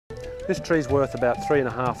This tree's worth about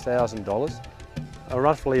 $3,500,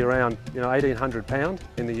 roughly around £1,800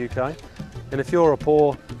 in the UK. And if you're a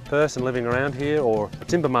poor person living around here, or a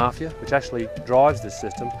timber mafia, which actually drives this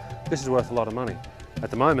system, this is worth a lot of money. At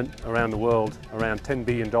the moment, around the world, around $10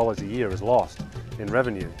 billion a year is lost in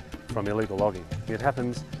revenue from illegal logging. It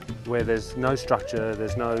happens where there's no structure,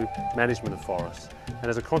 there's no management of forests, and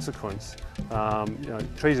as a consequence,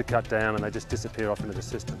 trees are cut down and they just disappear off into the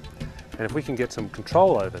system. And if we can get some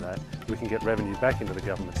control over that, we can get revenue back into the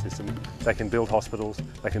government system. They can build hospitals,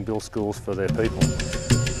 they can build schools for their people.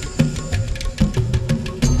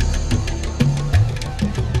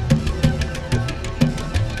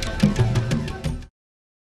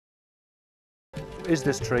 Is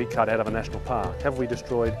this tree cut out of a national park? Have we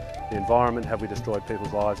destroyed the environment? Have we destroyed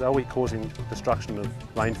people's lives? Are we causing destruction of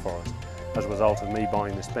rainforest as a result of me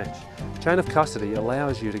buying this bench? Chain of custody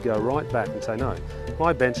allows you to go right back and say, no,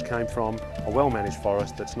 my bench came from a well-managed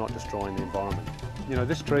forest that's not destroying the environment.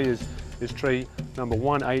 This tree is tree number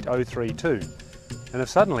 18032. And if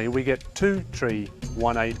suddenly we get two tree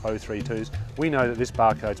 18032s, we know that this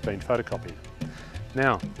barcode's been photocopied.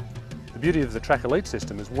 Now, the beauty of the Track Elite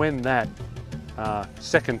system is when that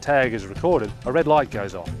second tag is recorded, a red light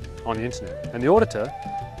goes off on the internet. And the auditor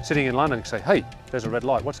sitting in London can say, hey, there's a red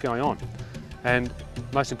light, what's going on? And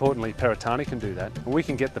most importantly, Peritani can do that. And we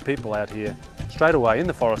can get the people out here straight away in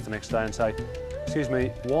the forest the next day and say, excuse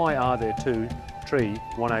me, why are there two tree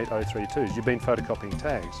 18032s? You've been photocopying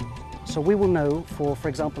tags. So we will know for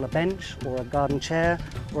example, a bench or a garden chair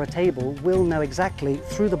or a table, we'll know exactly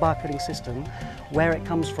through the barcoding system where it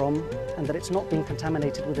comes from and that it's not being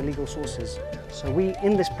contaminated with illegal sources. So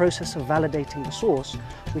in this process of validating the source,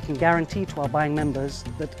 we can guarantee to our buying members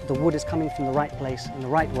that the wood is coming from the right place in the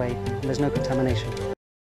right way and there's no contamination.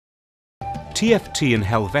 TFT and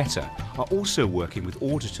Helveta are also working with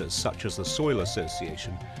auditors such as the Soil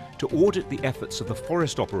Association to audit the efforts of the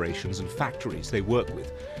forest operations and factories they work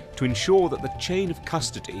with to ensure that the chain of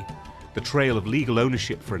custody, the trail of legal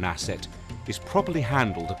ownership for an asset, is properly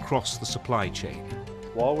handled across the supply chain.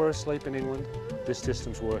 While we're asleep in England, this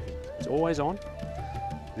system's working. It's always on.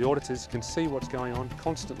 The auditors can see what's going on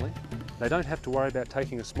constantly. They don't have to worry about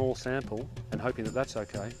taking a small sample and hoping that that's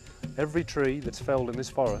okay. Every tree that's felled in this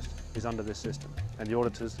forest is under this system, and the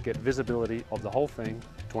auditors get visibility of the whole thing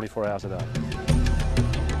 24 hours a day.